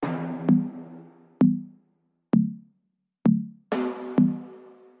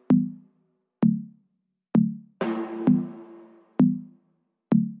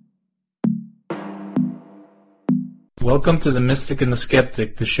Welcome to The Mystic and the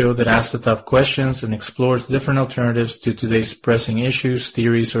Skeptic, the show that asks the tough questions and explores different alternatives to today's pressing issues,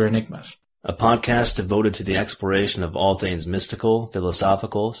 theories, or enigmas. A podcast devoted to the exploration of all things mystical,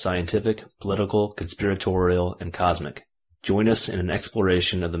 philosophical, scientific, political, conspiratorial, and cosmic. Join us in an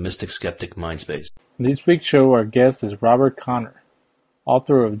exploration of the mystic-skeptic mindspace. In this week's show, our guest is Robert Conner,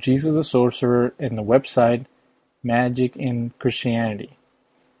 author of Jesus the Sorcerer and the website Magic in Christianity.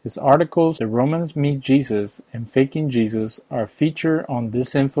 His articles, The Romans Meet Jesus and Faking Jesus, are featured on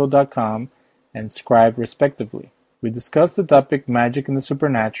thisinfo.com and Scribe respectively. We discuss the topic magic and the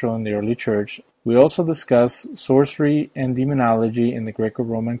supernatural in the early church. We also discuss sorcery and demonology in the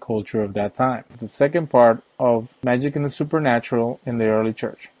Greco-Roman culture of that time. The second part of magic and the supernatural in the early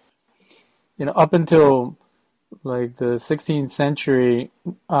church. Up until like the 16th century,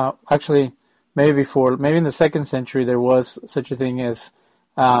 maybe before, maybe in the 2nd century, there was such a thing as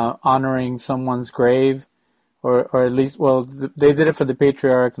honoring someone's grave, or at least, well, they did it for the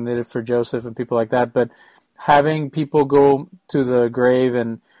patriarch and they did it for Joseph and people like that, but having people go to the grave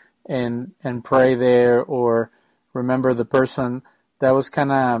and pray there or remember the person, that was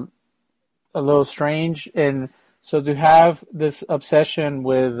kind of a little strange. And so to have this obsession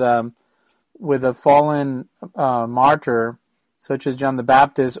with a fallen martyr such as John the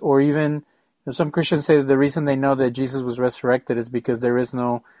Baptist, or even some Christians say that the reason they know that Jesus was resurrected is because there is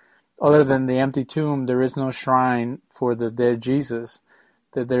no, other than the empty tomb, there is no shrine for the dead Jesus.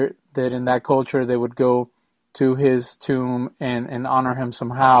 That in that culture they would go to his tomb and honor him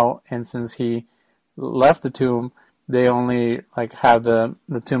somehow. And since he left the tomb, they only have the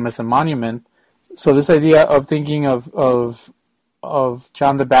tomb as a monument. So this idea of thinking of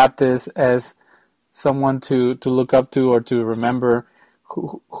John the Baptist as someone to look up to or to remember,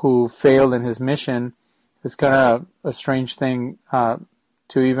 who failed in his mission, is kind of a strange thing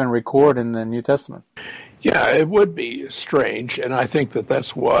to even record in the New Testament. Yeah, it would be strange, and I think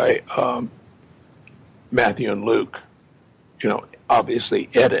that's why Matthew and Luke, obviously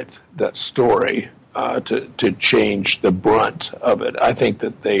edit that story to change the brunt of it. I think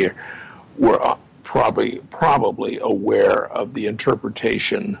that they were probably aware of the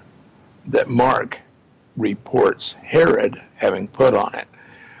interpretation that Mark reports Herod having put on it.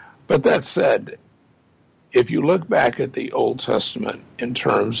 But that said, if you look back at the Old Testament in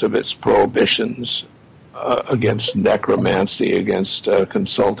terms of its prohibitions against necromancy, against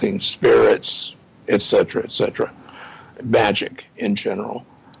consulting spirits, etc., magic in general,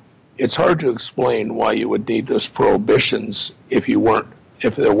 it's hard to explain why you would need those prohibitions if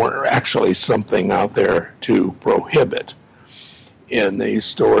there weren't actually something out there to prohibit. In the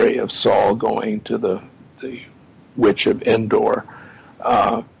story of Saul going to the witch of Endor,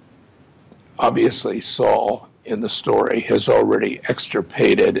 obviously Saul in the story has already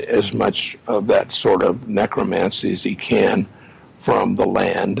extirpated as much of that sort of necromancy as he can from the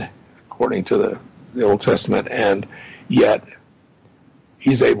land, according to the Old Testament, and yet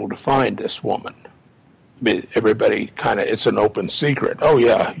he's able to find this woman. I mean, everybody it's an open secret. Oh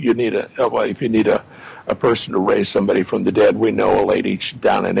yeah, if you need a person to raise somebody from the dead, we know a lady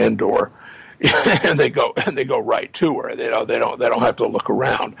down in Endor, and they go right to her. They don't have to look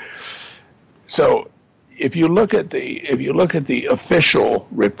around. So if you look at the official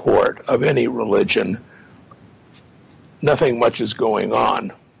report of any religion, nothing much is going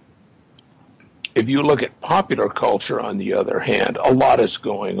on. If you look at popular culture, on the other hand, a lot is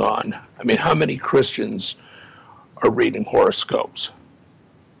going on. I mean, how many Christians are reading horoscopes?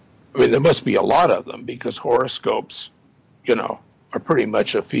 I mean, there must be a lot of them, because horoscopes, are pretty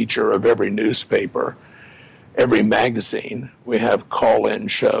much a feature of every newspaper, every magazine. We have call-in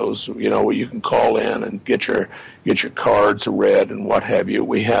shows, where you can call in and get your cards read and what have you.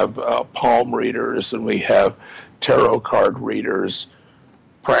 We have palm readers, and we have tarot card readers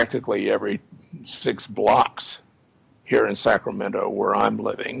practically every 6 blocks here in Sacramento, where I'm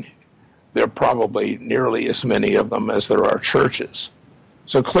living. There are probably nearly as many of them as there are churches.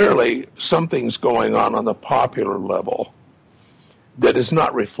 So clearly, something's going on the popular level that is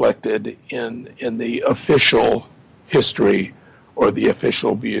not reflected in the official history or the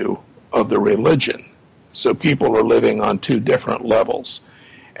official view of the religion. So people are living on 2 different levels.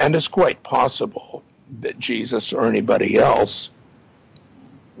 And it's quite possible that Jesus or anybody else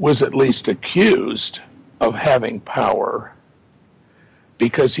was at least accused of having power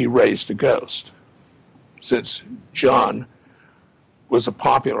because he raised a ghost. Since John was a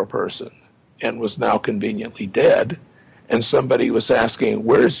popular person and was now conveniently dead, and somebody was asking,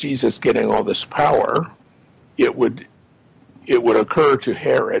 where is Jesus getting all this power? It would occur to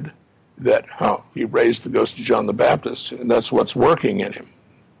Herod that he raised the ghost of John the Baptist, and that's what's working in him.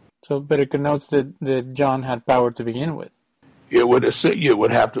 So, but it connotes that John had power to begin with. You would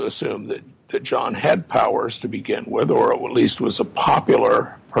have to assume that John had powers to begin with, or at least was a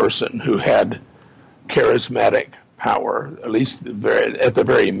popular person who had charismatic power, at least at the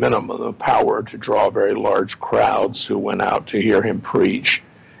very minimum, the power to draw very large crowds who went out to hear him preach.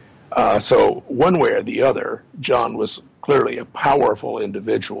 So one way or the other, John was clearly a powerful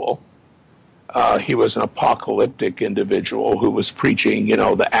individual. He was an apocalyptic individual who was preaching,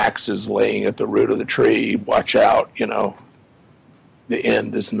 the axe is laying at the root of the tree, watch out, the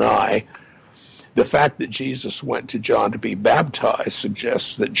end is nigh. The fact that Jesus went to John to be baptized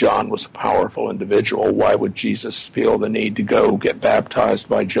suggests that John was a powerful individual. Why would Jesus feel the need to go get baptized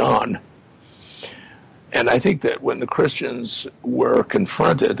by John? And I think that when the Christians were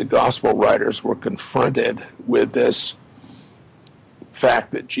confronted, the gospel writers were confronted with this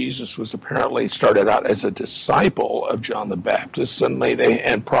fact that Jesus was apparently started out as a disciple of John the Baptist,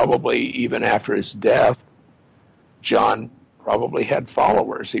 and probably even after his death, John probably had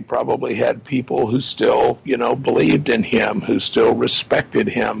followers. He probably had people who still, believed in him, who still respected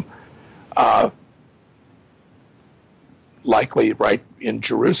him, likely right in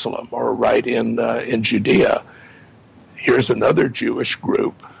Jerusalem or right in Judea. Here's another Jewish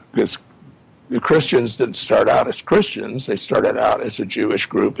group, because the Christians didn't start out as Christians. They started out as a Jewish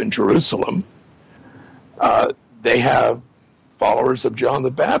group in Jerusalem. They have followers of John the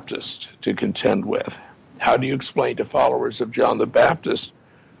Baptist to contend with. How do you explain to followers of John the Baptist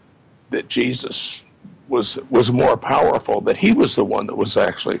that Jesus was more powerful, that he was the one that was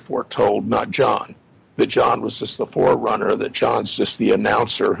actually foretold, not John? That John was just the forerunner, that John's just the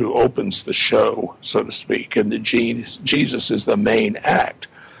announcer who opens the show, so to speak, and that Jesus is the main act.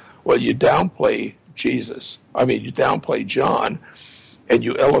 Well, you downplay you downplay John, and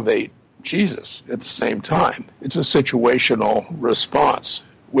you elevate Jesus at the same time. It's a situational response,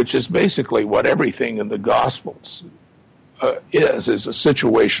 which is basically what everything in the Gospels is a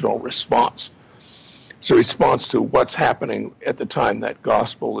situational response. It's a response to what's happening at the time that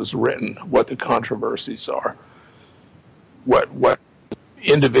Gospel is written, what the controversies are, what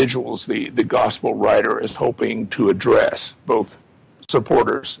individuals the Gospel writer is hoping to address, both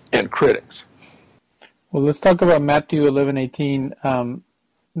supporters and critics. Well, let's talk about Matthew 11:18.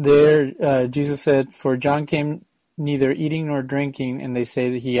 There, Jesus said, "For John came neither eating nor drinking, and they say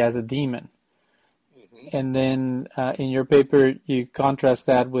that he has a demon." Mm-hmm. And then in your paper, you contrast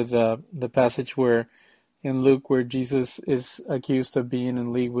that with the passage in Luke where Jesus is accused of being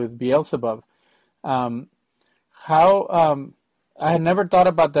in league with Beelzebub. I had never thought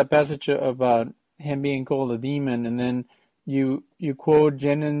about that passage about him being called a demon, and then you quote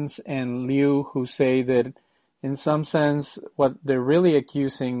Jennings and Liu, who say that in some sense what they're really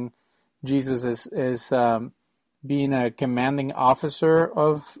accusing Jesus is being a commanding officer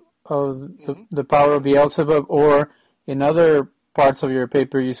of the power of Beelzebub, or in other parts of your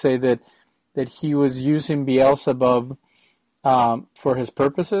paper you say that he was using Beelzebub for his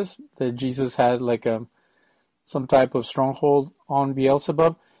purposes, that Jesus had like some type of stronghold on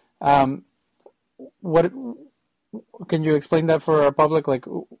Beelzebub. What can you explain that for our public?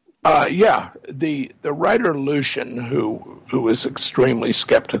 The writer Lucian, who is extremely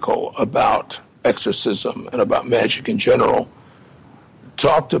skeptical about exorcism and about magic in general,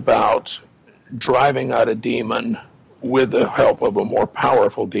 talked about driving out a demon with the help of a more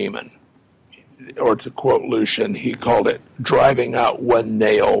powerful demon. Or to quote Lucian, he called it driving out one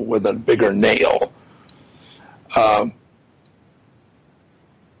nail with a bigger nail.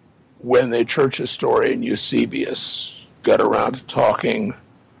 When the church historian Eusebius got around to talking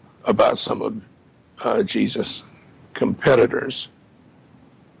about some of Jesus' competitors,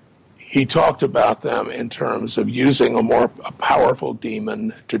 he talked about them in terms of using a powerful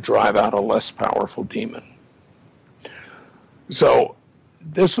demon to drive out a less powerful demon. So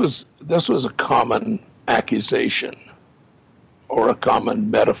this was a common accusation or a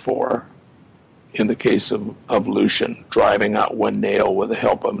common metaphor in the case of Lucian, driving out one nail with the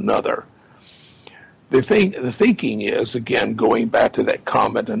help of another. The thinking is, again, going back to that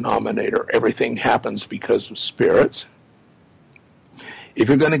common denominator, everything happens because of spirits. If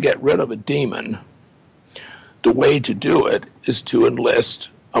you're going to get rid of a demon, the way to do it is to enlist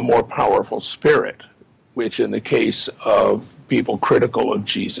a more powerful spirit, which in the case of people critical of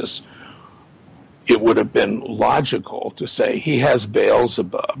Jesus, it would have been logical to say he has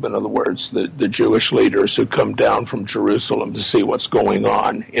Beelzebub. In other words, the Jewish leaders who come down from Jerusalem to see what's going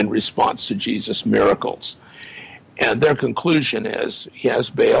on in response to Jesus' miracles. And their conclusion is he has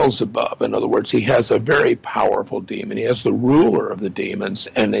Beelzebub. In other words, he has a very powerful demon. He has the ruler of the demons,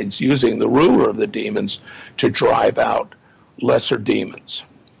 and he's using the ruler of the demons to drive out lesser demons.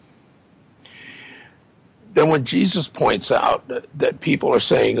 Then when Jesus points out that people are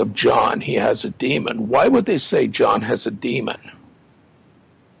saying of John he has a demon, why would they say John has a demon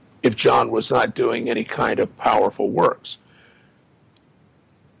if John was not doing any kind of powerful works?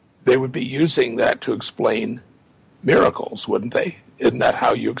 They would be using that to explain miracles, wouldn't they? Isn't that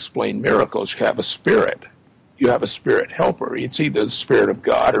how you explain miracles? You have a spirit. You have a spirit helper. It's either the spirit of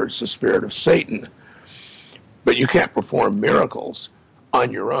God or it's the spirit of Satan. But you can't perform miracles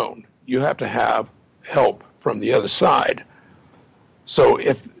on your own. You have to have help from the other side. So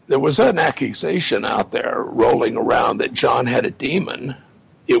if there was an accusation out there rolling around that John had a demon,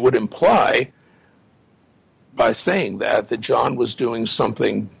 it would imply by saying that John was doing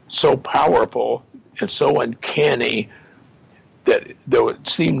something so powerful and so uncanny that there would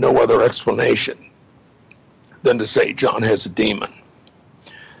seem no other explanation than to say John has a demon.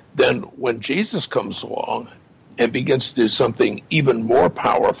 Then when Jesus comes along and begins to do something even more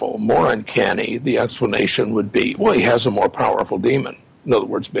powerful, more uncanny, the explanation would be, well, he has a more powerful demon. In other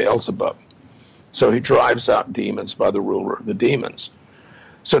words, Beelzebub. So he drives out demons by the ruler of the demons.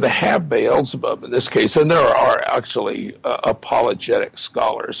 So to have Beelzebub in this case, and there are actually apologetic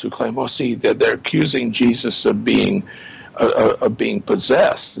scholars who claim, well, see, they're accusing Jesus of being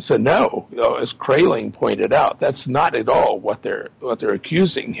possessed. So no, as Kraling pointed out, that's not at all what they're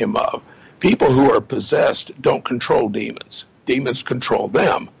accusing him of. People who are possessed don't control demons. Demons control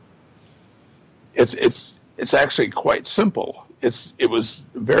them. It's actually quite simple. It was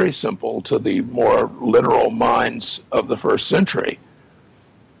very simple to the more literal minds of the first century.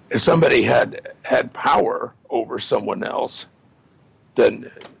 If somebody had power over someone else, then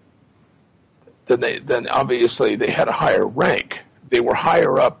obviously they had a higher rank. They were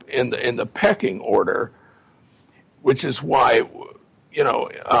higher up in the pecking order, which is why,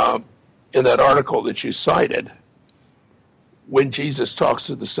 in that article that you cited, when Jesus talks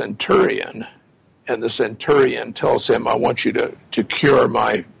to the centurion, and the centurion tells him, I want you to cure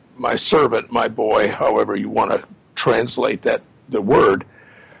my servant, my boy, however you want to translate the word,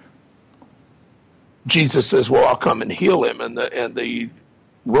 Jesus says, well, I'll come and heal him. And the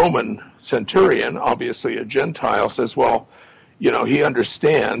Roman centurion, obviously a Gentile, says, well, he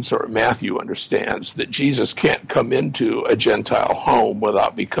understands, or Matthew understands, that Jesus can't come into a Gentile home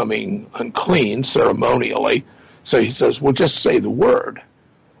without becoming unclean ceremonially. So he says, well, just say the word.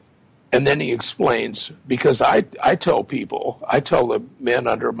 And then he explains, because I tell the men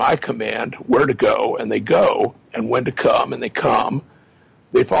under my command where to go, and they go, and when to come, and they come.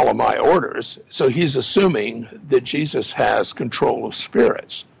 They follow my orders. So he's assuming that Jesus has control of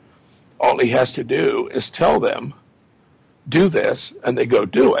spirits. All he has to do is tell them, do this, and they go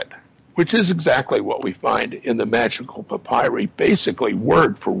do it, which is exactly what we find in the magical papyri, basically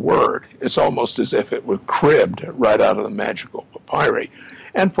word for word. It's almost as if it were cribbed right out of the magical papyri.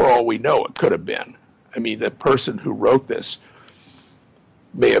 And for all we know, it could have been. I mean, the person who wrote this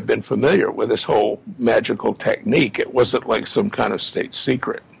may have been familiar with this whole magical technique. It wasn't like some kind of state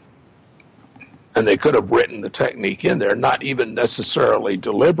secret. And they could have written the technique in there, not even necessarily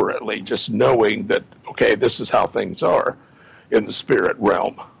deliberately, just knowing that, okay, this is how things are in the spirit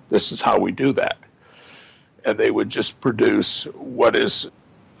realm. This is how we do that. And they would just produce what is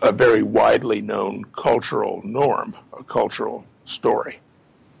a very widely known cultural norm, a cultural story.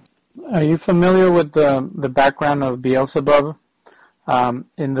 Are you familiar with the background of Beelzebub?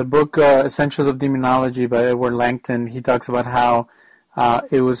 In the book Essentials of Demonology by Edward Langton, he talks about how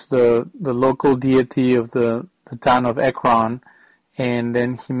it was the local deity of the town of Ekron, and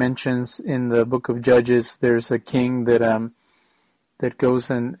then he mentions in the book of Judges there's a king that goes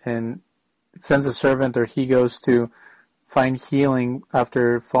and sends a servant, or he goes to find healing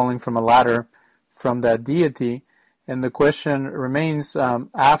after falling from a ladder from that deity. And the question remains,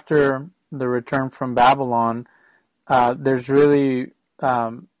 after the return from Babylon, there's really,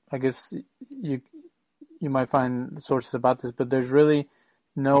 I guess you might find sources about this, but there's really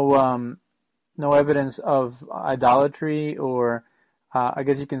no evidence of idolatry, or I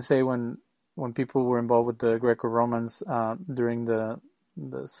guess you can say when people were involved with the Greco-Romans during the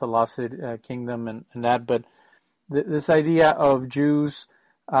Seleucid kingdom and that, but this idea of Jews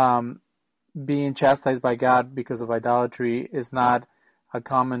being chastised by God because of idolatry is not a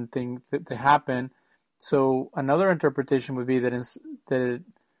common thing to happen. So another interpretation would be that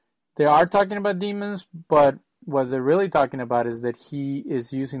they are talking about demons, but what they're really talking about is that he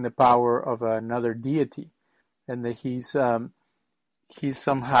is using the power of another deity, and that he's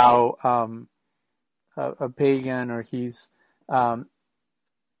somehow a pagan, or he's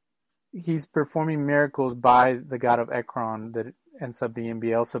performing miracles by the god of Ekron that ends up being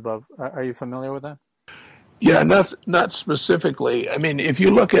Beelzebub. Are you familiar with that? Yeah, not specifically. I mean, if you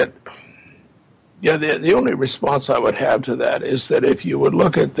look at Yeah, the only response I would have to that is that if you would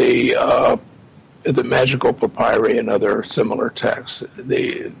look at the magical papyri and other similar texts,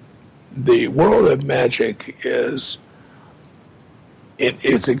 the world of magic is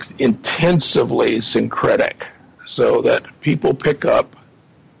intensively syncretic, so that people pick up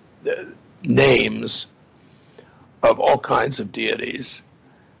the names of all kinds of deities,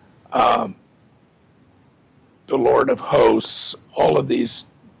 the Lord of Hosts, all of these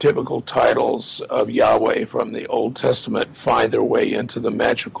typical titles of Yahweh from the Old Testament find their way into the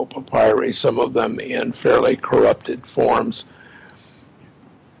magical papyri, some of them in fairly corrupted forms.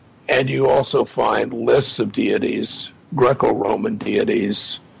 And you also find lists of deities, Greco-Roman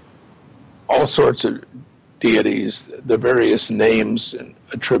deities, all sorts of deities, the various names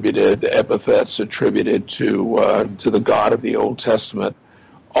attributed, the epithets attributed to the God of the Old Testament,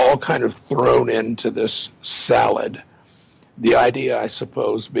 all kind of thrown into this salad. The idea, I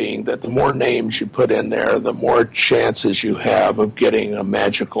suppose, being that the more names you put in there, the more chances you have of getting a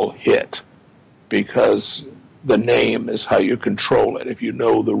magical hit, because the name is how you control it. If you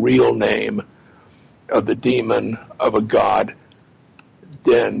know the real name of the demon, of a god,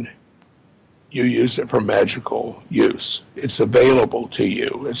 then you use it for magical use. It's available to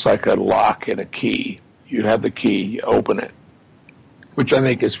you. It's like a lock and a key. You have the key, you open it, which I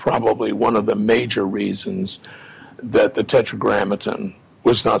think is probably one of the major reasons that the Tetragrammaton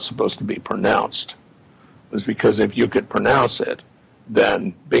was not supposed to be pronounced. It was because if you could pronounce it,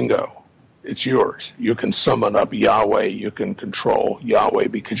 then bingo, it's yours. You can summon up Yahweh, you can control Yahweh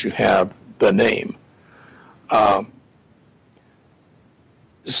because you have the name.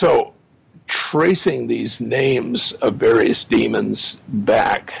 So tracing these names of various demons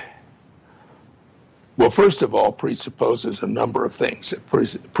back, well, first of all, presupposes a number of things. It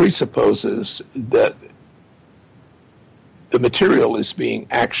presupposes that the material is being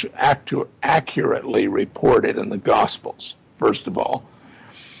accurately reported in the Gospels, first of all.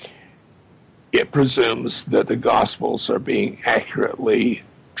 It presumes that the Gospels are being accurately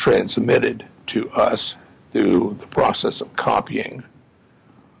transmitted to us through the process of copying,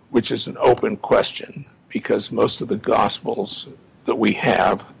 which is an open question, because most of the Gospels that we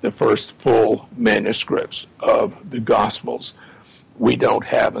have, the first full manuscripts of the Gospels, we don't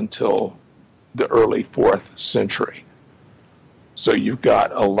have until the early 4th century. So you've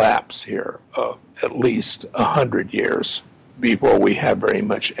got a lapse here of at least 100 years before we have very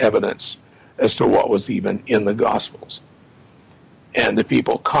much evidence as to what was even in the Gospels. And the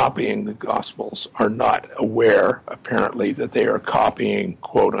people copying the Gospels are not aware, apparently, that they are copying,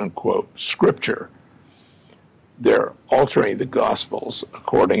 quote-unquote, Scripture. They're altering the Gospels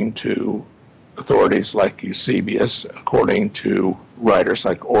according to authorities like Eusebius, according to writers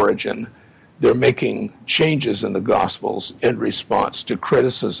like Origen. They're making changes in the Gospels in response to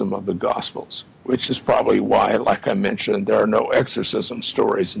criticism of the Gospels, which is probably why, like I mentioned, there are no exorcism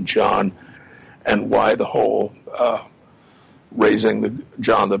stories in John, and why the whole raising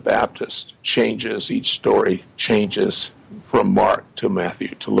John the Baptist changes, each story changes from Mark to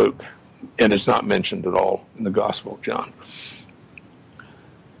Matthew to Luke, and it's not mentioned at all in the Gospel of John.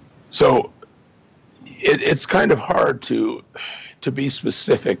 So it's kind of hard to be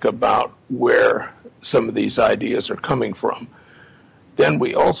specific about where some of these ideas are coming from. Then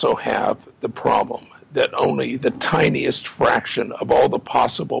we also have the problem that only the tiniest fraction of all the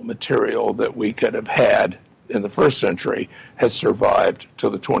possible material that we could have had in the 1st century has survived to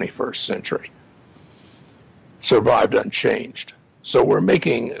the 21st century, survived unchanged. So we're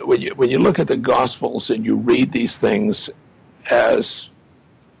making, when you look at the Gospels and you read these things as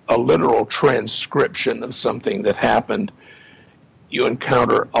a literal transcription of something that happened, you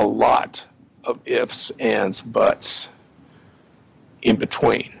encounter a lot of ifs, ands, buts in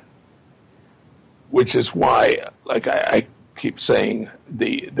between, which is why, like I keep saying,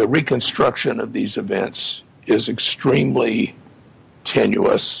 the reconstruction of these events is extremely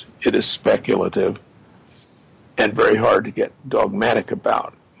tenuous, it is speculative, and very hard to get dogmatic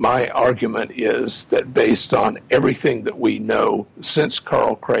about. My argument is that based on everything that we know since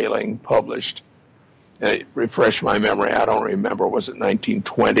Carl Kraling published, refresh my memory, I don't remember, was it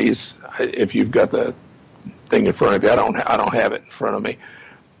 1920s? If you've got the thing in front of you, I don't have it in front of me.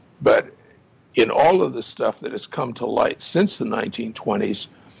 But in all of the stuff that has come to light since the 1920s,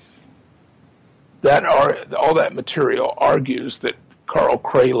 all that material argues that Carl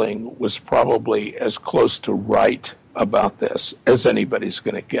Kraling was probably as close to right about this as anybody's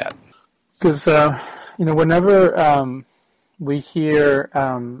going to get. Because, whenever we hear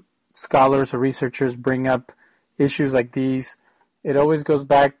scholars or researchers bring up issues like these, it always goes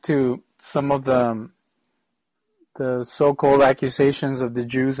back to some of the so-called accusations of the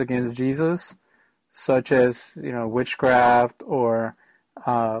Jews against Jesus, such as witchcraft or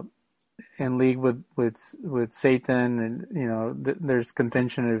in league with Satan, and there's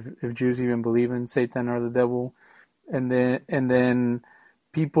contention if Jews even believe in Satan or the devil, and then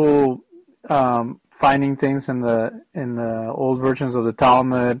people finding things in the old versions of the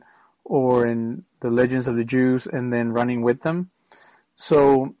Talmud or in the legends of the Jews, and then running with them.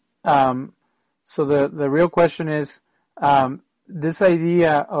 So the real question is, this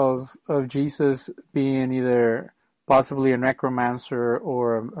idea of Jesus being either possibly a necromancer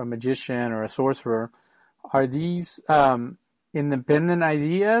or a magician or a sorcerer, are these independent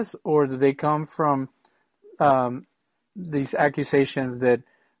ideas, or do they come from these accusations that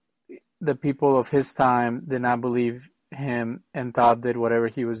the people of his time did not believe him and thought that whatever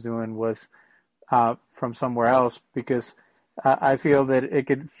he was doing was from somewhere else? Because I feel that it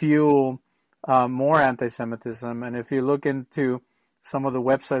could fuel more anti-Semitism. And if you look into some of the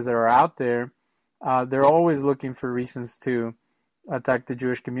websites that are out there, they're always looking for reasons to attack the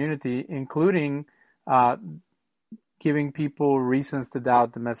Jewish community, including giving people reasons to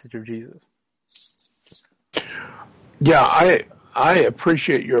doubt the message of Jesus. Yeah, I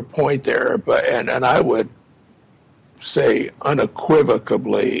appreciate your point there, but and I would say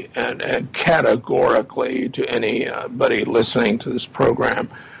unequivocally and categorically to anybody listening to this program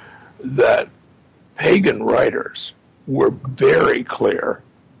that pagan writers were very clear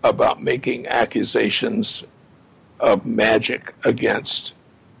about making accusations of magic against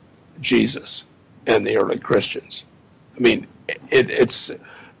Jesus and the early Christians. I mean, it's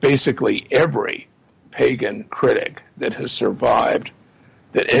basically every pagan critic that has survived,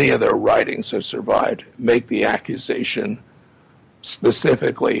 that any of their writings have survived, make the accusation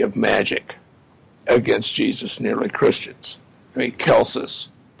specifically of magic against Jesus and the early Christians. I mean, Celsus,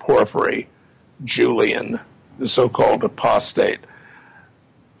 Porphyry, Julian, the so-called apostate,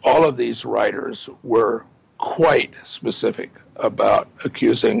 all of these writers were quite specific about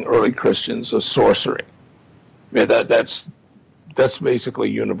accusing early Christians of sorcery. I mean, that's basically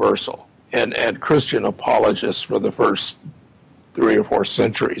universal. And Christian apologists for the first 3 or 4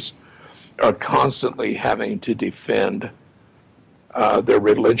 centuries are constantly having to defend their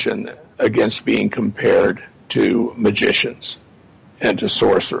religion against being compared to magicians and to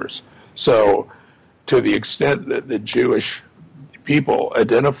sorcerers. So to the extent that the Jewish people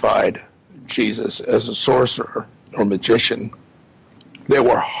identified Jesus as a sorcerer or magician, they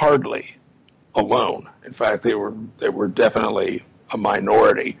were hardly alone. In fact, they were definitely a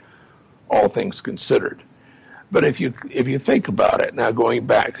minority, all things considered. But if you think about it, now going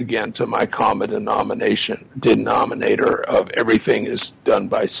back again to my common denominator of everything is done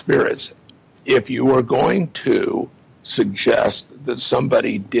by spirits, if you are going to suggest that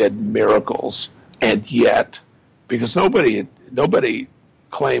somebody did miracles, and yet, because nobody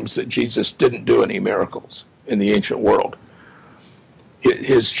claims that Jesus didn't do any miracles in the ancient world.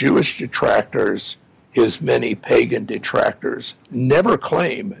 His Jewish detractors, his many pagan detractors, never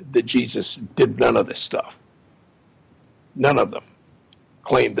claim that Jesus did none of this stuff. None of them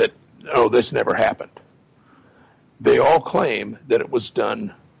claim that, oh, this never happened. They all claim that it was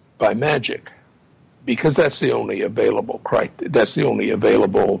done by magic, because that's the only available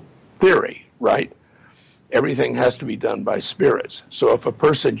theory, right? Everything has to be done by spirits. So if a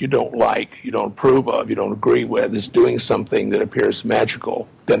person you don't like, you don't approve of, you don't agree with, is doing something that appears magical,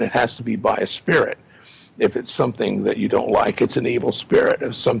 then it has to be by a spirit. If it's something that you don't like, it's an evil spirit.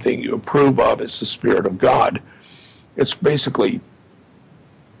 If something you approve of, it's the Spirit of God. It's basically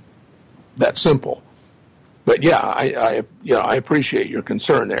that simple. But yeah, I appreciate your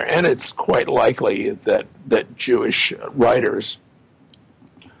concern there, and it's quite likely that Jewish writers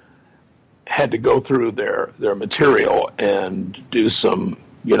had to go through their material and do some,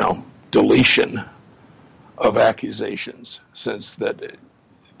 deletion of accusations, since that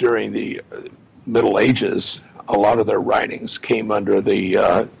during the Middle Ages, a lot of their writings came under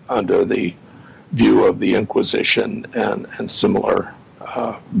the view of the Inquisition and similar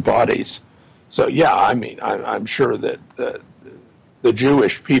bodies. So yeah, I mean, I'm sure that the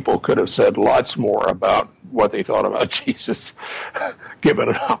Jewish people could have said lots more about what they thought about Jesus, given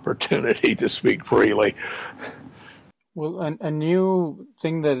an opportunity to speak freely. Well, a new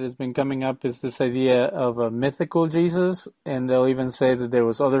thing that has been coming up is this idea of a mythical Jesus, and they'll even say that there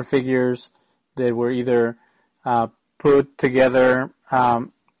was other figures that were either put together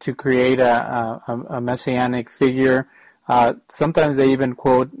to create a messianic figure. Sometimes they even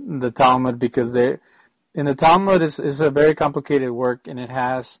quote the Talmud, because in the Talmud is a very complicated work, and it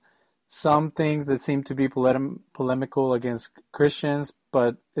has some things that seem to be polemical against Christians,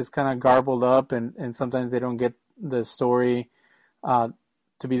 but it's kind of garbled up, and sometimes they don't get the story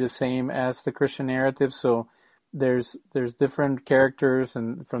to be the same as the Christian narrative. So there's different characters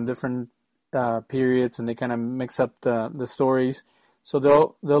and from different periods, and they kind of mix up the stories. So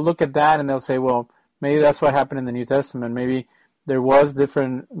they'll look at that and they'll say, well, maybe that's what happened in the New Testament. Maybe there was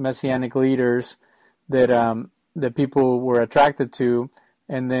different messianic leaders that that people were attracted to,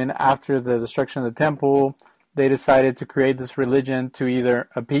 and then after the destruction of the temple, they decided to create this religion to either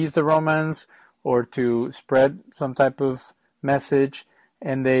appease the Romans or to spread some type of message,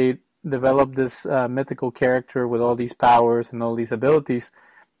 and they developed this mythical character with all these powers and all these abilities.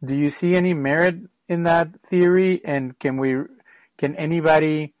 Do you see any merit in that theory, and can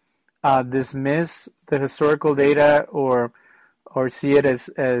anybody dismiss the historical data or see it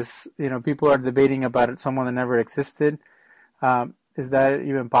as people are debating about it, someone that never existed? Is that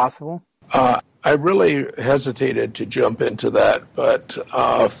even possible? I really hesitated to jump into that, but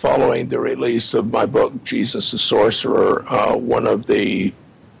following the release of my book, Jesus the Sorcerer, one of the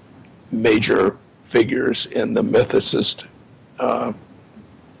major figures in the mythicist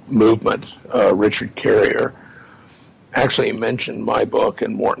movement, Richard Carrier, actually mentioned my book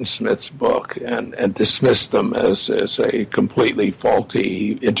and Morton Smith's book and dismissed them as a completely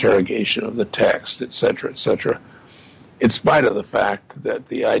faulty interrogation of the text, etc., etc., in spite of the fact that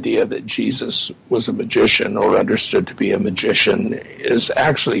the idea that Jesus was a magician or understood to be a magician is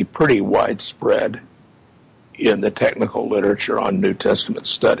actually pretty widespread in the technical literature on New Testament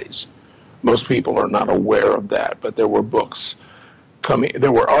studies. Most people are not aware of that, but there were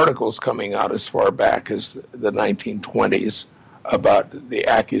articles coming out as far back as the 1920s about the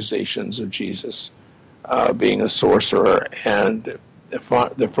accusations of Jesus being a sorcerer, and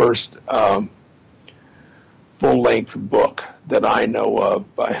the first full-length book that I know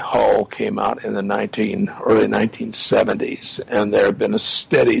of by Hull came out in the early 1970s, and there have been a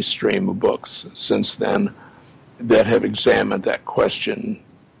steady stream of books since then that have examined that question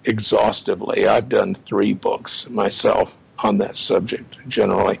exhaustively. I've done 3 books myself on that subject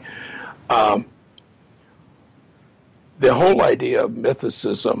generally. The whole idea of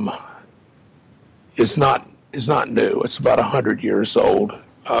mythicism is not new. It's about 100 years old.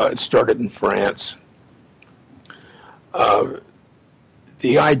 It started in France.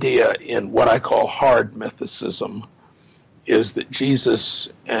 The idea in what I call hard mythicism is that Jesus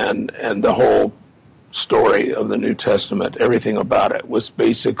and the whole story of the New Testament, everything about it, was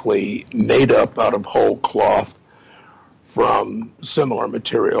basically made up out of whole cloth from similar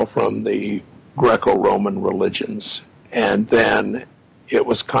material from the Greco-Roman religions. And then it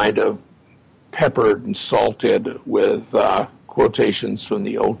was kind of peppered and salted with quotations from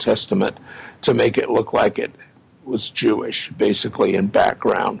the Old Testament to make it look like it was Jewish, basically, in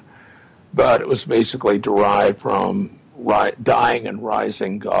background. But it was basically derived from dying and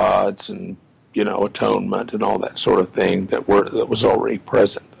rising gods and, atonement and all that sort of thing that was already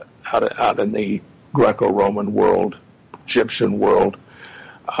present out in the Greco-Roman world, Egyptian world,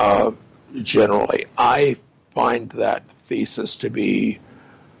 generally. I find that thesis to be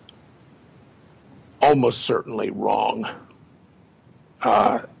almost certainly wrong.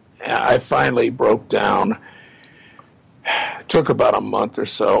 I finally broke down, took about a month or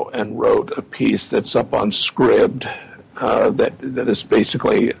so, and wrote a piece that's up on Scribd that is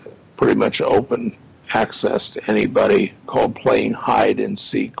basically pretty much open access to anybody, called Playing Hide and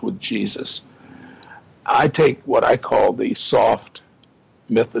Seek with Jesus. I take what I call the soft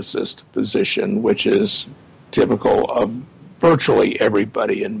mythicist position, which is typical of virtually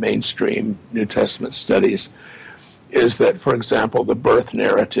everybody in mainstream New Testament studies, is that, for example, the birth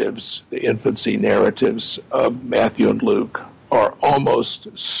narratives, the infancy narratives of Matthew and Luke are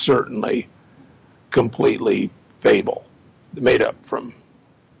almost certainly completely fable, made up from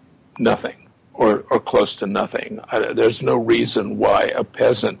nothing or close to nothing. There's no reason why a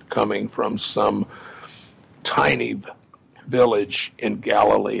peasant coming from some tiny village in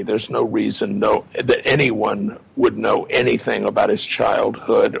Galilee, there's no reason that anyone would know anything about his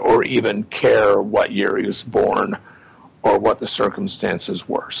childhood or even care what year he was born or what the circumstances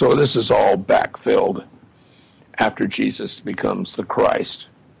were. So this is all backfilled after Jesus becomes the Christ.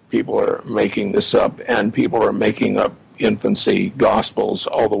 People are making this up, and people are making up infancy gospels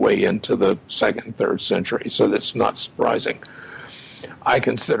all the way into the 2nd and 3rd century, so that's not surprising. I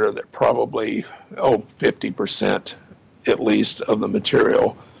consider that probably 50% at least of the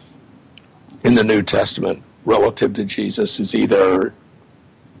material in the New Testament relative to Jesus is either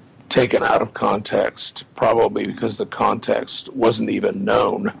taken out of context, probably because the context wasn't even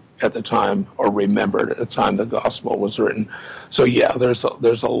known at the time or remembered at the time the gospel was written. So yeah, there's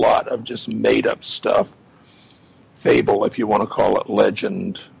a lot of just made up stuff, fable if you want to call it,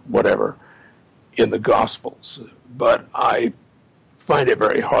 legend, whatever, in the gospels. But I find it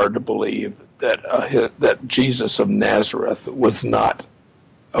very hard to believe that that Jesus of Nazareth was not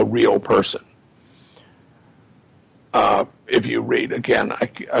a real person. If you read, again,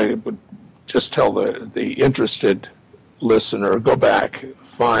 I would just tell the interested listener, go back,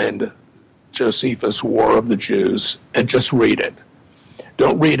 find Josephus' War of the Jews, and just read it.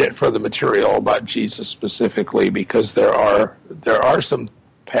 Don't read it for the material about Jesus specifically, because there are some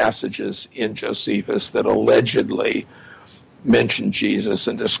passages in Josephus that allegedly mention Jesus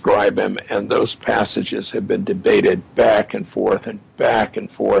and describe him, and those passages have been debated back and forth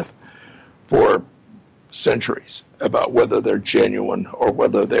for centuries about whether they're genuine or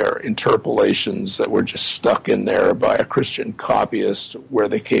whether they're interpolations that were just stuck in there by a Christian copyist where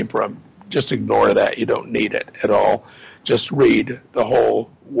they came from. Just ignore that. You don't need it at all. Just read the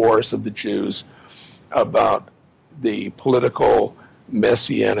whole Wars of the Jews about the political,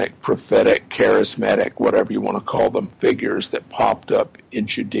 messianic, prophetic, charismatic, whatever you want to call them, figures that popped up in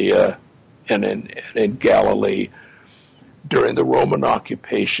Judea and in Galilee during the Roman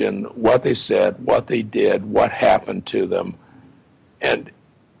occupation, what they said, what they did, what happened to them, and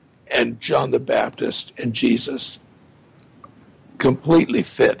John the Baptist and Jesus completely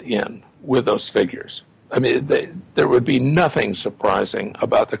fit in with those figures. I mean, there would be nothing surprising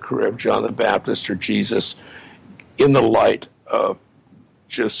about the career of John the Baptist or Jesus in the light of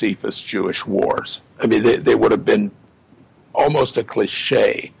Josephus' Jewish wars. I mean, they would have been almost a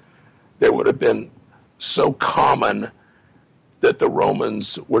cliche. They would have been so common that the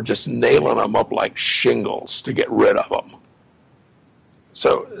Romans were just nailing them up like shingles to get rid of them.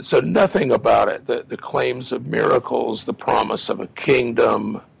 So nothing about it, the claims of miracles, the promise of a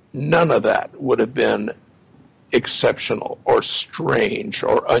kingdom, none of that would have been exceptional or strange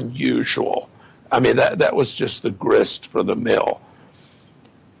or unusual. I mean, that was just the grist for the mill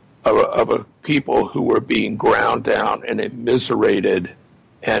of a people who were being ground down and immiserated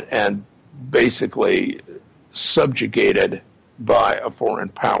and basically subjugated by a foreign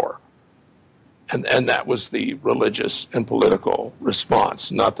power. And that was the religious and political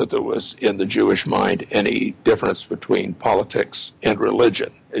response. Not that there was, in the Jewish mind, any difference between politics and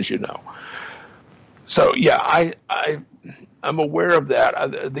religion, as you know. So, yeah, I'm aware of that.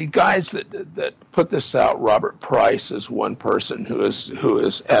 The guys that put this out, Robert Price is one person who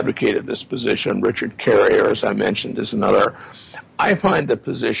has advocated this position. Richard Carrier, as I mentioned, is another. I find the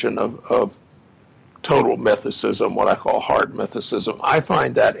position of total mythicism, what I call hard mythicism, I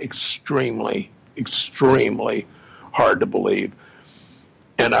find that extremely hard to believe.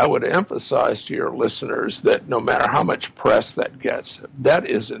 And I would emphasize to your listeners that no matter how much press that gets, that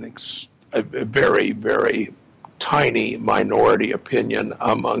is a very, very tiny minority opinion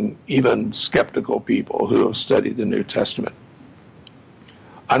among even skeptical people who have studied the New Testament.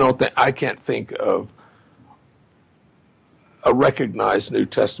 I can't think of a recognized New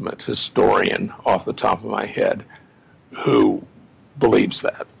Testament historian off the top of my head who believes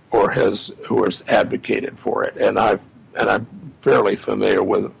that or who has advocated for it. And I'm fairly familiar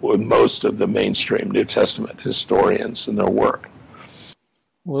with most of the mainstream New Testament historians and their work.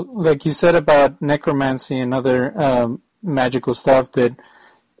 Well, like you said about necromancy and other magical stuff, that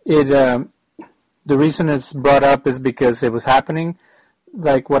the reason it's brought up is because it was happening.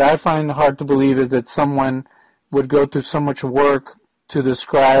 Like, what I find hard to believe is that someone would go to so much work to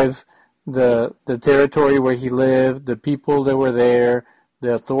describe the territory where he lived, the people that were there,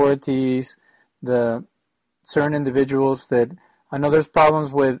 the authorities, the certain individuals that, I know there's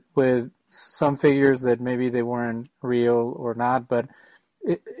problems with some figures that maybe they weren't real or not, but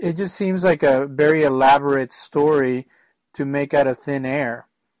it just seems like a very elaborate story to make out of thin air.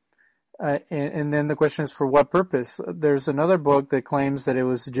 And then the question is, for what purpose? There's another book that claims that it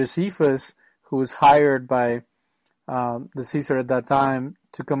was Josephus who was hired by the Caesar at that time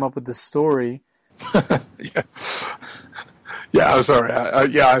to come up with the story. Yeah, I'm sorry.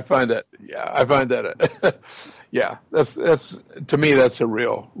 I find that. Yeah, that's to me that's a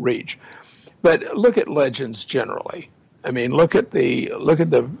real reach. But look at legends generally. I mean, look at the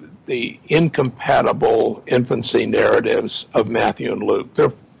incompatible infancy narratives of Matthew and Luke.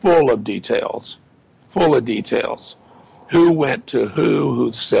 They're full of details. Who went to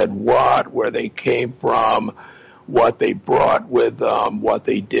who said what, where they came from, what they brought with them, what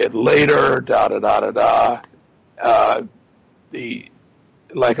they did later,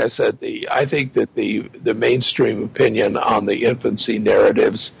 Like I said, I think that the mainstream opinion on the infancy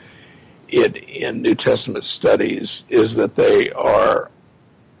narratives in New Testament studies is that they are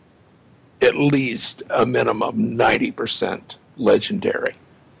at least a minimum 90% legendary.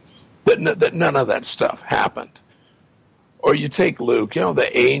 That none of that stuff happened. Or you take Luke, the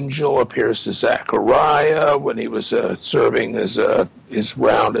angel appears to Zechariah when he was serving as his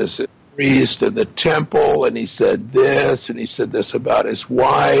round as a priest in the temple, and he said this about his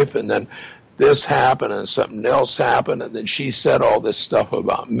wife, and then this happened, and something else happened, and then she said all this stuff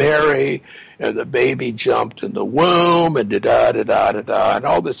about Mary, and the baby jumped in the womb, and da-da-da-da-da-da, and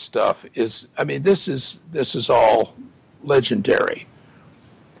all this stuff is, this is all legendary.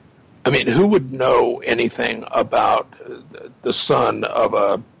 Who would know anything about the son of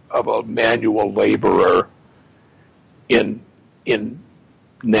a manual laborer in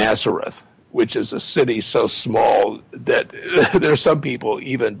Nazareth, which is a city so small that there are some people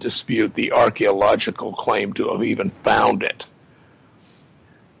even dispute the archaeological claim to have even found it.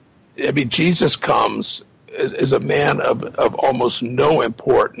 Jesus comes as a man of almost no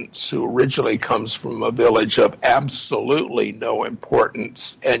importance, who originally comes from a village of absolutely no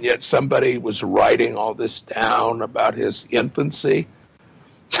importance, and yet somebody was writing all this down about his infancy.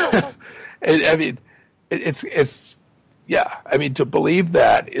 To believe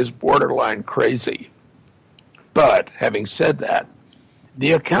that is borderline crazy. But having said that,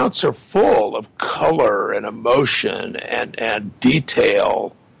 the accounts are full of color and emotion and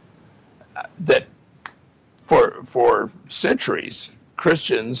detail that for centuries,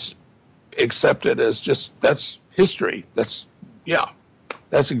 Christians accepted as that's history. That's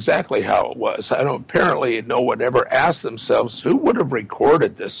exactly how it was. Apparently no one ever asked themselves, who would have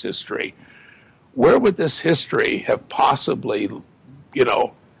recorded this history? Where would this history have possibly,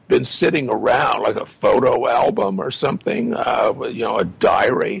 been sitting around, like a photo album or something, a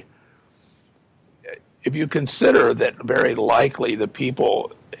diary? If you consider that very likely the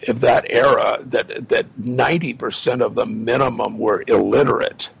people of that era, that 90% of them minimum were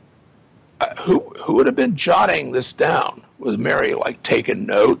illiterate, who would have been jotting this down? Was Mary taking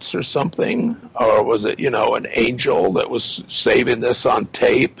notes or something? Or was it, an angel that was saving this on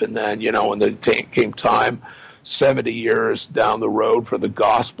tape? And then, when it came time, 70 years down the road for the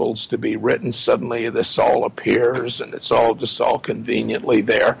Gospels to be written, suddenly this all appears and it's all just all conveniently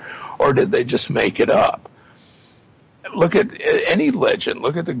there? Or did they just make it up? Look at any legend.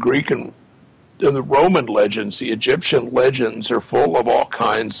 Look at the Greek and the Roman legends. The Egyptian legends are full of all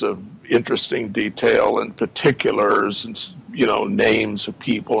kinds of interesting detail and particulars and, names of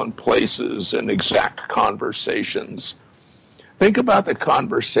people and places and exact conversations. Think about the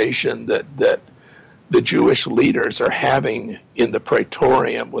conversation that the Jewish leaders are having in the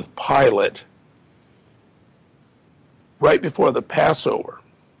Praetorium with Pilate right before the Passover.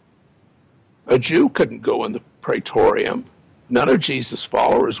 A Jew couldn't go in the Praetorium. None of Jesus'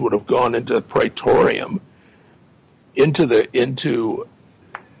 followers would have gone into the Praetorium, into the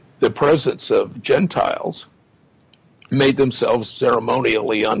presence of Gentiles, made themselves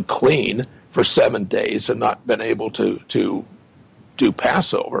ceremonially unclean for 7 days and not been able to do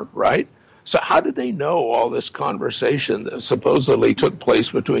Passover, right? So how did they know all this conversation that supposedly took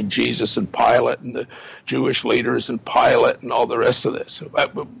place between Jesus and Pilate and the Jewish leaders and Pilate and all the rest of this?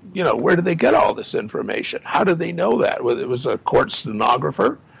 Where did they get all this information? How did they know that? It was a court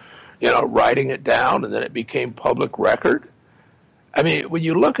stenographer, writing it down, and then it became public record. When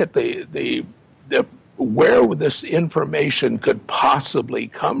you look at the where this information could possibly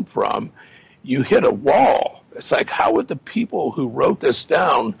come from, you hit a wall. It's like, how would the people who wrote this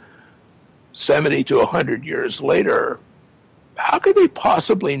down 70 to 100 years later, how could they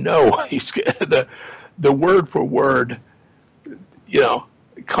possibly know the word for word,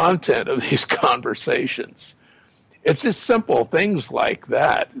 content of these conversations? It's just simple things like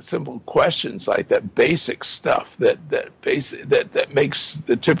that, simple questions like that, basic stuff that makes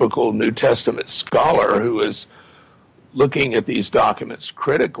the typical New Testament scholar who is looking at these documents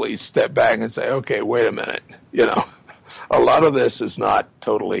critically step back and say, okay, wait a minute, a lot of this is not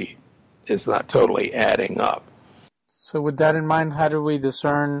totally adding up. So with that in mind, how do we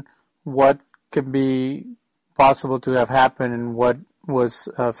discern what could be possible to have happened and what was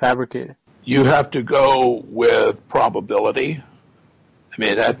fabricated? You have to go with probability.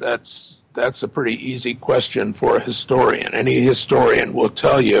 That's a pretty easy question for a historian. Any historian will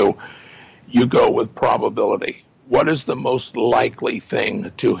tell you go with probability. What is the most likely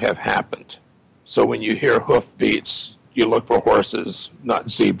thing to have happened? So when you hear hoofbeats, you look for horses, not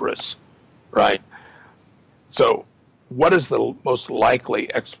zebras, right? So what is the most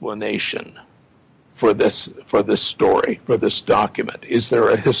likely explanation for this story, for this document? Is there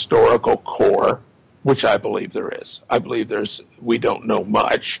a historical core? Which I believe there is. I believe we don't know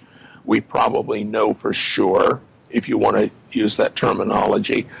much. We probably know for sure, if you want to use that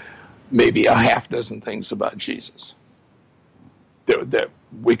terminology, maybe a half dozen things about Jesus. That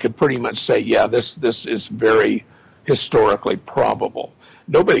we could pretty much say, yeah, this is very historically probable.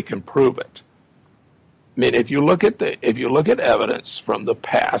 Nobody can prove it. I mean, if you look at evidence from the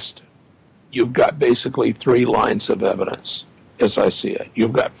past, you've got basically three lines of evidence, as I see it.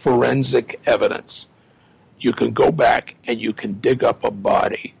 You've got forensic evidence. You can go back and you can dig up a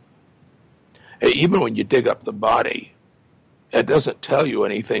body. Even when you dig up the body, it doesn't tell you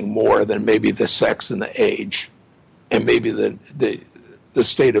anything more than maybe the sex and the age, and maybe the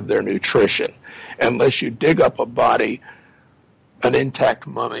state of their nutrition. Unless you dig up a body, an intact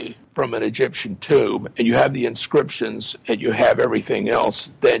mummy from an Egyptian tomb, and you have the inscriptions and you have everything else,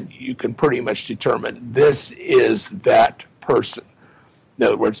 then you can pretty much determine this is that person. In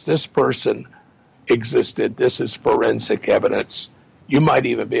other words, this person existed. This is forensic evidence. You might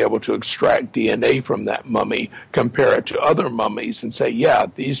even be able to extract DNA from that mummy, compare it to other mummies, and say, yeah,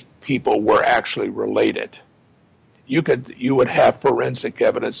 these people were actually related. You would have forensic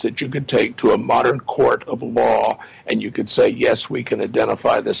evidence that you could take to a modern court of law, and you could say, yes, we can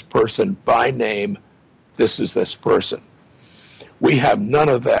identify this person by name. This is this person. We have none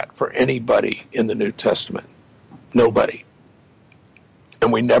of that for anybody in the New Testament. Nobody.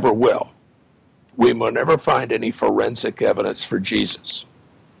 And we never will. We will never find any forensic evidence for Jesus.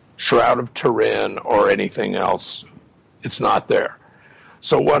 Shroud of Turin or anything else. It's not there.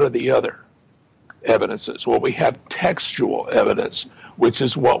 So what are the other evidences? Well, we have textual evidence, which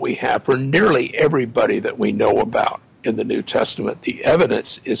is what we have for nearly everybody that we know about in the New Testament. The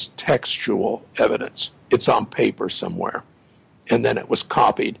evidence is textual evidence. It's on paper somewhere. And then it was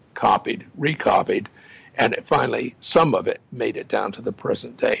copied, recopied, and finally, some of it made it down to the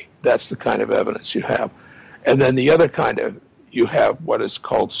present day. That's the kind of evidence you have. And then the other you have what is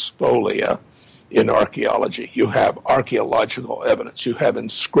called spolia in archaeology. You have archaeological evidence. You have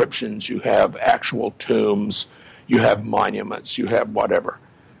inscriptions. You have actual tombs. You have monuments. You have whatever.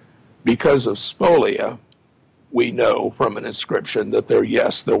 Because of spolia, we know from an inscription that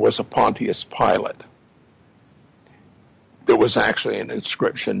there was a Pontius Pilate. There was actually an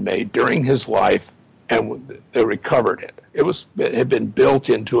inscription made during his life, and they recovered it. It had been built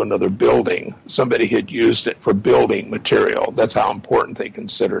into another building. Somebody had used it for building material. That's how important they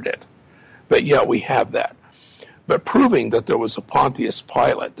considered it. But yeah, we have that. But proving that there was a Pontius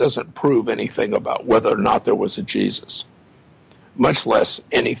Pilate doesn't prove anything about whether or not there was a Jesus, much less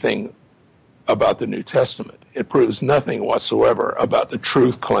anything about the New Testament. It proves nothing whatsoever about the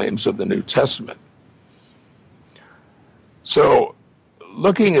truth claims of the New Testament. So,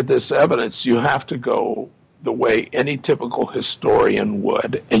 looking at this evidence, you have to go the way any typical historian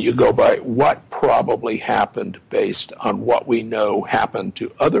would, and you go by what probably happened based on what we know happened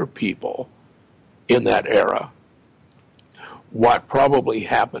to other people in that era. What probably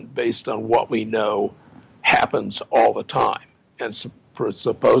happened based on what we know happens all the time, and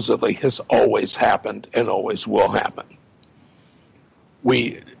supposedly has always happened and always will happen.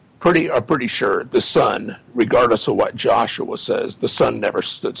 We are pretty sure the sun, regardless of what Joshua says, the sun never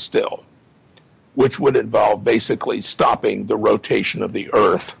stood still, which would involve basically stopping the rotation of the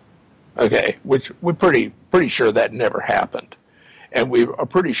earth, okay, which we're pretty sure that never happened. And we are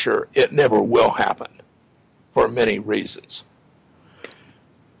pretty sure it never will happen for many reasons.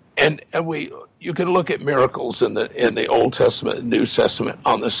 And you can look at miracles in the Old Testament and New Testament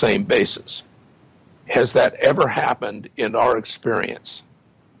on the same basis. Has that ever happened in our experience?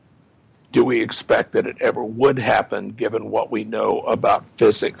 Do we expect that it ever would happen given what we know about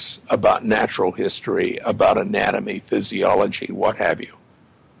physics, about natural history, about anatomy, physiology, what have you?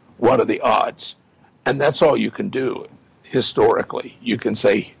 What are the odds? And that's all you can do historically. You can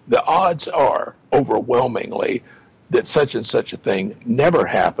say the odds are overwhelmingly that such and such a thing never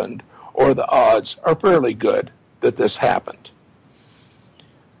happened, or the odds are fairly good that this happened.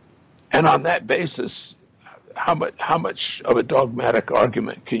 And on that basis, how much of a dogmatic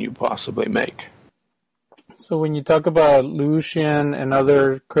argument can you possibly make? So when you talk about Lucian and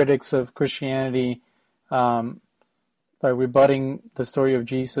other critics of Christianity, by rebutting the story of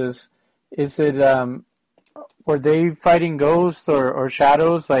Jesus, is it were they fighting ghosts or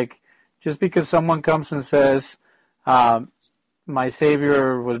shadows? Like, just because someone comes and says, my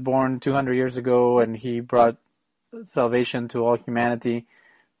Savior was born 200 years ago and he brought salvation to all humanity,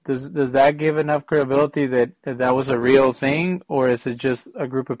 does that give enough credibility that was a real thing, or is it just a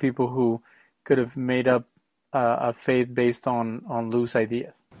group of people who could have made up a faith based on loose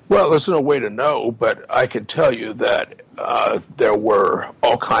ideas? Well, there's no way to know, but I can tell you that there were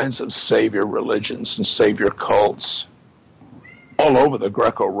all kinds of savior religions and savior cults all over the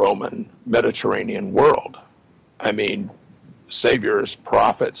Greco-Roman Mediterranean world. I mean, saviors,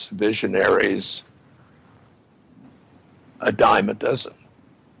 prophets, visionaries, a dime a dozen.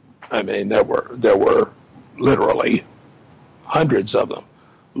 I mean, there were literally hundreds of them.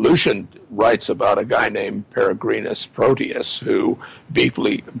 Lucian writes about a guy named Peregrinus Proteus who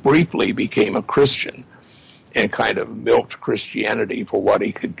briefly became a Christian and kind of milked Christianity for what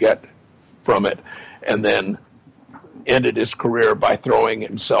he could get from it, and then ended his career by throwing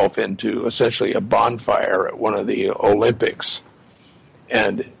himself into essentially a bonfire at one of the Olympics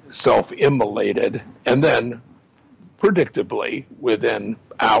and self-immolated, and then predictably within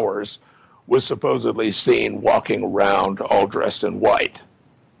hours was supposedly seen walking around all dressed in white.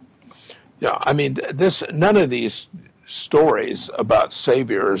 Yeah, I mean, none of these stories about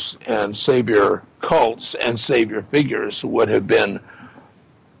saviors and savior cults and savior figures would have been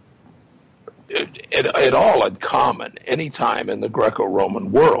at all uncommon any time in the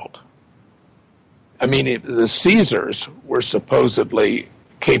Greco-Roman world. I mean, the Caesars were supposedly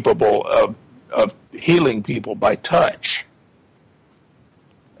capable of healing people by touch.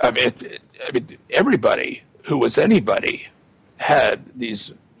 I mean, everybody who was anybody had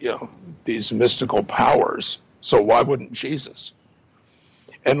these mystical powers. So why wouldn't Jesus?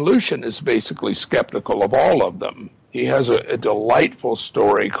 And Lucian is basically skeptical of all of them. He has a delightful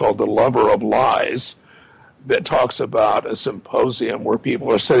story called The Lover of Lies that talks about a symposium where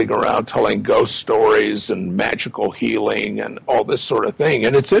people are sitting around telling ghost stories and magical healing and all this sort of thing.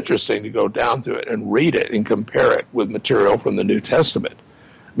 And it's interesting to go down through it and read it and compare it with material from the New Testament.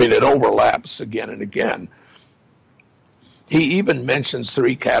 I mean, it overlaps again and again. He even mentions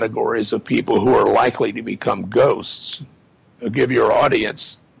 3 categories of people who are likely to become ghosts. I'll give your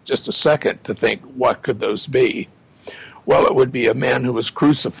audience just a second to think, what could those be? Well, it would be a man who was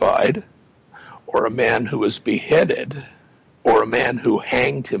crucified, or a man who was beheaded, or a man who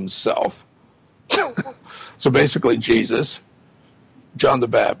hanged himself. So basically Jesus, John the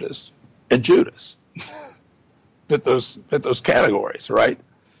Baptist, and Judas fit those categories, right?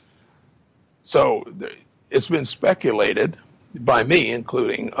 So it's been speculated by me,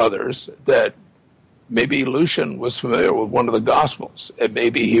 including others, that maybe Lucian was familiar with one of the Gospels, and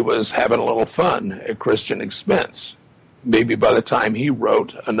maybe he was having a little fun at Christian expense. Maybe by the time he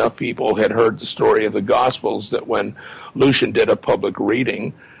wrote, enough people had heard the story of the Gospels that when Lucian did a public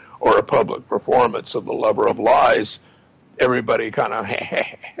reading or a public performance of The Lover of Lies, everybody kind of,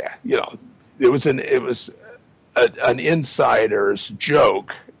 it was an insider's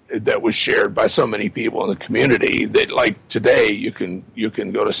joke that was shared by so many people in the community that, like today, you can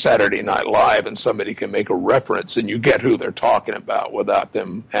go to Saturday Night Live and somebody can make a reference and you get who they're talking about without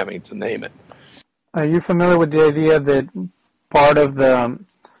them having to name it. Are you familiar with the idea that part of the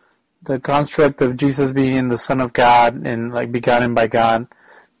construct of Jesus being the Son of God and like begotten by God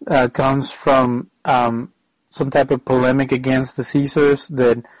comes from some type of polemic against the Caesars,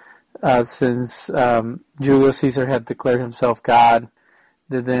 that since Julius Caesar had declared himself God,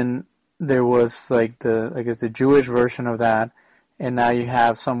 that then there was like the Jewish version of that, and now you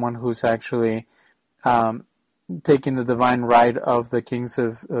have someone who's actually taking the divine right of the kings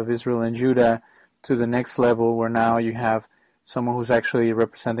of Israel and Judah to the next level, where now you have someone who's actually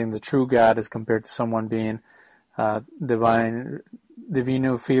representing the true God as compared to someone being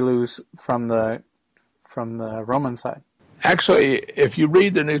divino philus from the Roman side. Actually, if you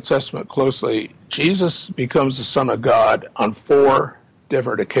read the New Testament closely, Jesus becomes the Son of God on 4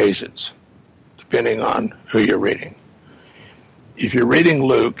 different occasions, depending on who you're reading. If you're reading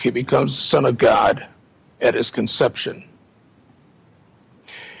Luke, he becomes the Son of God at his conception.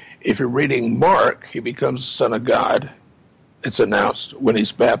 If you're reading Mark, he becomes the Son of God, it's announced when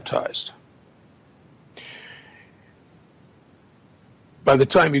he's baptized. By the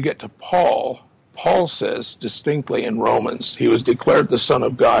time you get to Paul says distinctly in Romans, he was declared the Son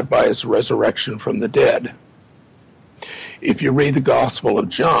of God by his resurrection from the dead. If you read the Gospel of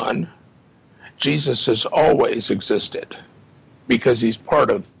John, Jesus has always existed because he's part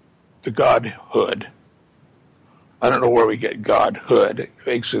of the Godhood. I don't know where we get Godhood. It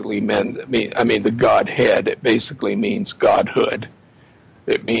basically the Godhead. It basically means Godhood.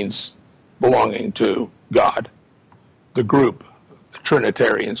 It means belonging to God, the group the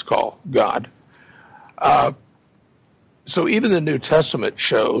Trinitarians call God. So even the New Testament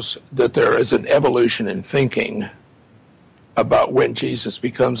shows that there is an evolution in thinking about when Jesus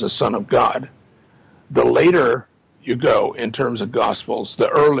becomes a Son of God. The later you go in terms of Gospels, the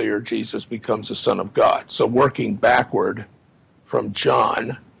earlier Jesus becomes a Son of God. So working backward from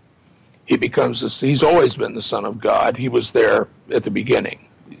John, he's always been the Son of God. He was there at the beginning.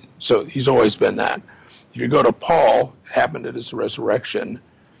 So he's always been that. If you go to Paul, it happened at his resurrection.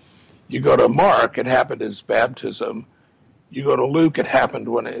 You go to Mark, it happened at his baptism. You go to Luke, it happened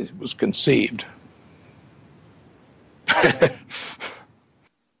when it was conceived.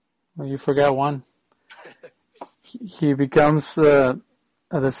 Well, you forgot one. he becomes the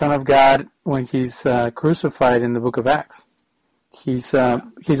Son of God when he's crucified in the Book of Acts. He's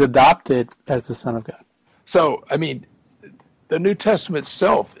adopted as the Son of God. So, I mean, the New Testament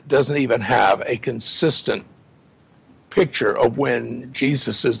itself doesn't even have a consistent picture of when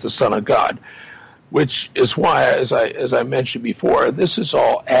Jesus is the Son of God, which is why, as I mentioned before, this is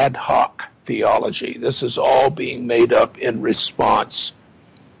all ad hoc theology. This is all being made up in response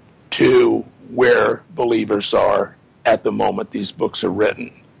to where believers are at the moment these books are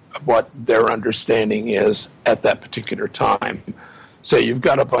written, what their understanding is at that particular time. So you've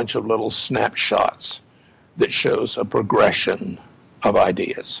got a bunch of little snapshots that shows a progression of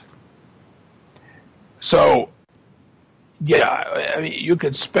ideas. So, yeah, I mean, you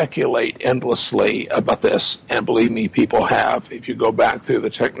could speculate endlessly about this, and believe me, people have. If you go back through the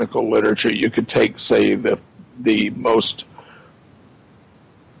technical literature, you could take, say, the most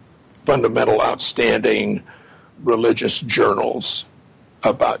fundamental, outstanding religious journals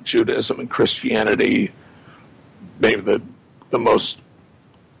about Judaism and Christianity, maybe the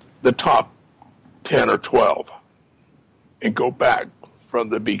top 10 or 12, and go back from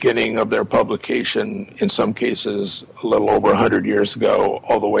the beginning of their publication, in some cases a little over 100 years ago,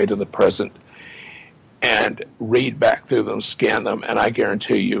 all the way to the present, and read back through them, scan them, and I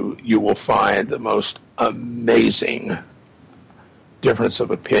guarantee you will find the most amazing difference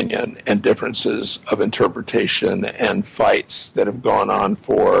of opinion and differences of interpretation and fights that have gone on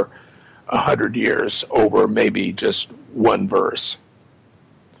for 100 years over maybe just one verse.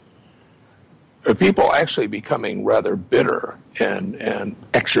 People actually becoming rather bitter and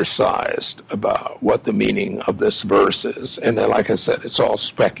exercised about what the meaning of this verse is. And then, like I said, it's all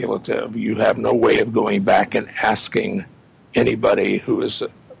speculative. You have no way of going back and asking anybody who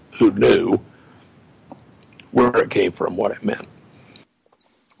knew where it came from, what it meant.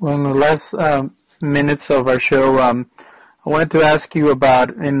 Well, in the last minutes of our show, I wanted to ask you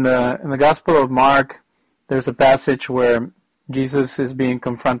about in the Gospel of Mark. There's a passage where Jesus is being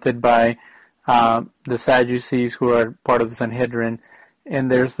confronted by the Sadducees, who are part of the Sanhedrin,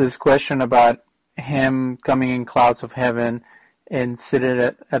 and there's this question about him coming in clouds of heaven and sitting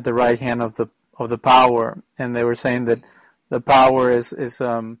at the right hand of the power. And they were saying that the power is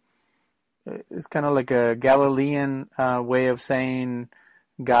kind of like a Galilean way of saying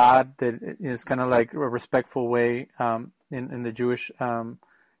God, that is kind of like a respectful way in the Jewish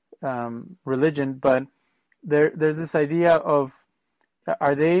religion. But there's this idea of,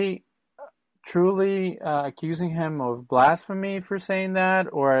 are they truly accusing him of blasphemy for saying that,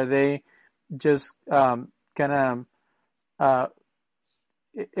 or are they just kind of,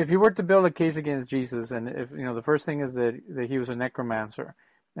 if you were to build a case against Jesus, and if the first thing is that he was a necromancer,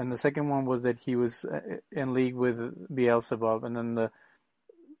 and the second one was that he was in league with Beelzebub, and then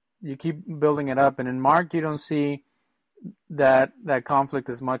you keep building it up, and in Mark you don't see that conflict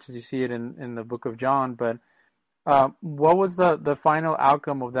as much as you see it in the book of John. But what was the final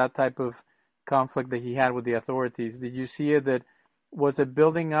outcome of that type of conflict that he had with the authorities? Did you see it? Was it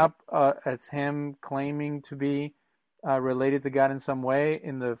building up as him claiming to be related to God in some way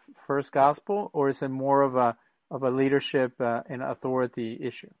in the first gospel, or is it more of a leadership and authority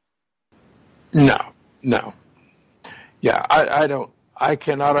issue? No. Yeah, I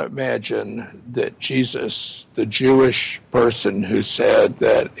cannot imagine that Jesus, the Jewish person who said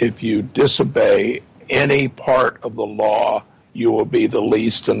that if you disobey any part of the law, you will be the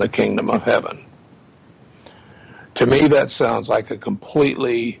least in the kingdom of heaven. To me, that sounds like a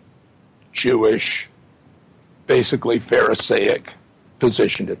completely Jewish, basically Pharisaic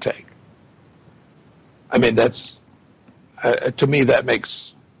position to take. I mean, to me, that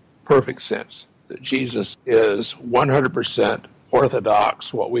makes perfect sense. That Jesus is 100%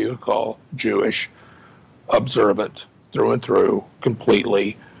 Orthodox, what we would call Jewish, observant through and through,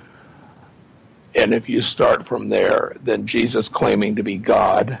 completely. And if you start from there, then Jesus claiming to be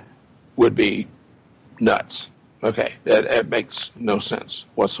God would be nuts. Okay, that makes no sense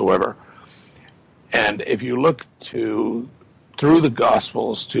whatsoever. And if you look through the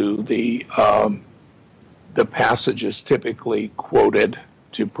Gospels to the passages typically quoted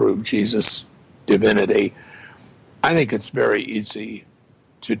to prove Jesus' divinity, I think it's very easy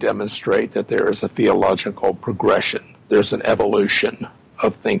to demonstrate that there is a theological progression. There's an evolution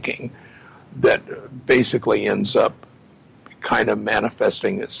of thinking that basically ends up kind of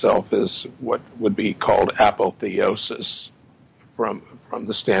manifesting itself as what would be called apotheosis from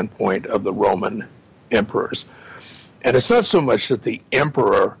the standpoint of the Roman emperors. And it's not so much that the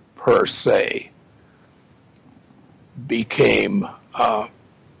emperor per se became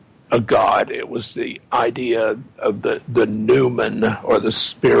a god. It was the idea of the numen, or the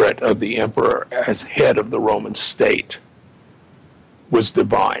spirit of the emperor as head of the Roman state, was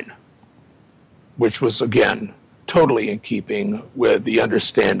divine, which was, again, totally in keeping with the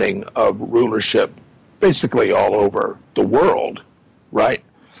understanding of rulership basically all over the world, right?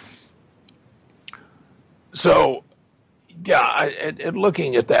 So, yeah, and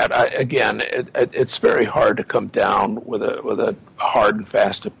looking at that, it's very hard to come down with a hard and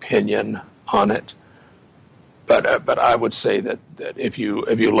fast opinion on it. But I would say that if you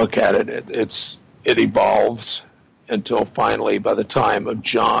look at it, it evolves until finally, by the time of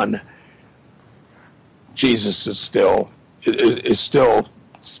John, Jesus is still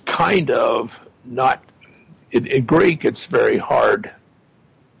kind of not. In Greek, it's very hard.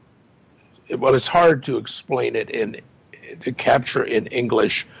 Well, it's hard to explain it to capture in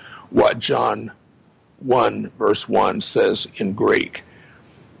English what John 1 verse 1 says in Greek.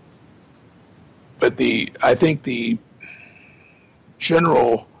 But I think the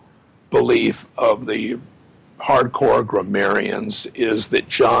general belief of the hardcore grammarians is that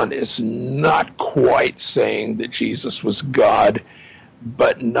John is not quite saying that Jesus was God,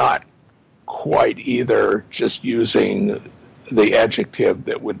 but not quite either just using the adjective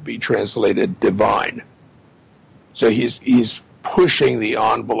that would be translated divine. So he's pushing the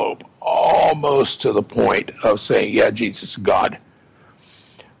envelope almost to the point of saying, yeah, Jesus is God.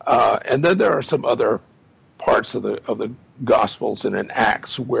 And then there are some other parts of the Gospels and in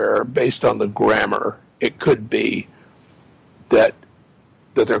Acts where, based on the grammar, it could be that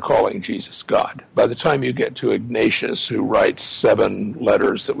they're calling Jesus God. By the time you get to Ignatius, who writes 7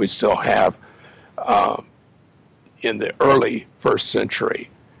 letters that we still have in the early 1st century,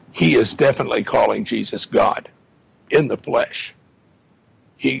 he is definitely calling Jesus God in the flesh.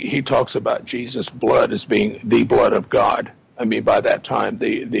 He talks about Jesus' blood as being the blood of God. I mean, by that time,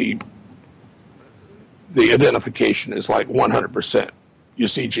 the identification is like 100%. You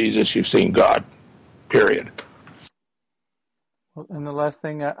see Jesus, you've seen God, period. Well, and the last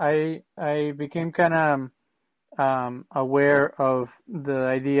thing, I became kind of aware of the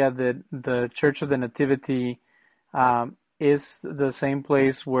idea that the Church of the Nativity is the same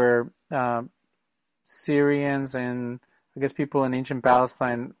place where Syrians and I guess people in ancient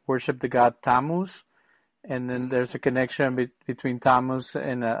Palestine worship the god Tammuz, and then there's a connection between Tammuz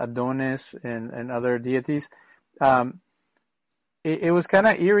and Adonis and other deities. It was kind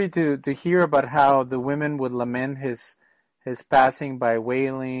of eerie to hear about how the women would lament his passing by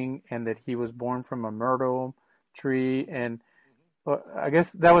wailing, and that he was born from a myrtle tree, and I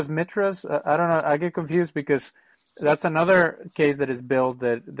guess that was Mithras. I don't know. I get confused because that's another case that is built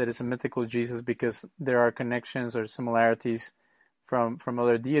that is a mythical Jesus, because there are connections or similarities from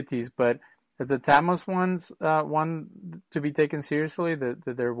other deities. But is the Tammuz one to be taken seriously? That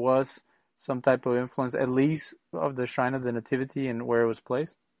there was some type of influence, at least of the Shrine of the Nativity and where it was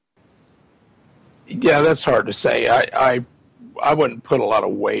placed? Yeah, that's hard to say. I wouldn't put a lot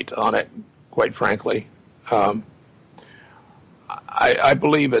of weight on it, quite frankly. I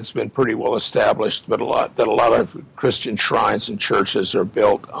believe it's been pretty well established, but a lot of Christian shrines and churches are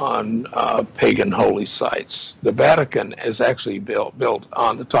built on pagan holy sites. The Vatican is actually built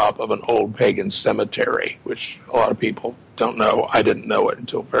on the top of an old pagan cemetery, which a lot of people don't know. I didn't know it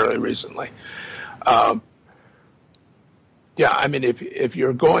until fairly recently. Yeah, I mean, if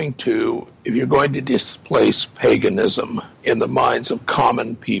you're going to displace paganism in the minds of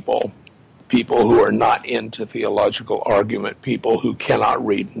common people who are not into theological argument, people who cannot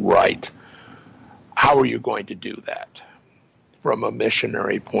read and write, how are you going to do that from a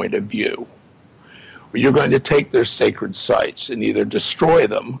missionary point of view? Well, you're going to take their sacred sites and either destroy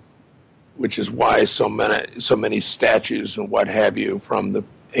them, which is why so many statues and what have you from the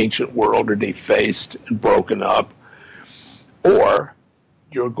ancient world are defaced and broken up, or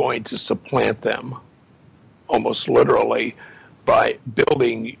you're going to supplant them, almost literally, by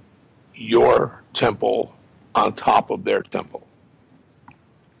building your temple on top of their temple.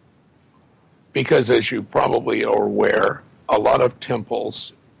 Because, as you probably are aware, a lot of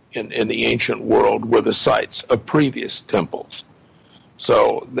temples in the ancient world were the sites of previous temples.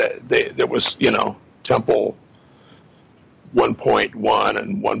 So there was, temple 1.1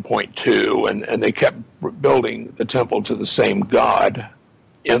 and 1.2, and they kept building the temple to the same god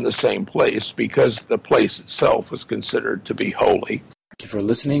in the same place because the place itself was considered to be holy. Thank you for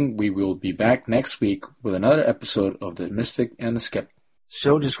listening. We will be back next week with another episode of The Mystic and the Skeptic.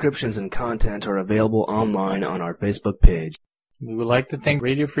 Show descriptions and content are available online on our Facebook page. We would like to thank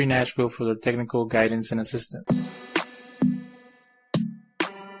Radio Free Nashville for their technical guidance and assistance.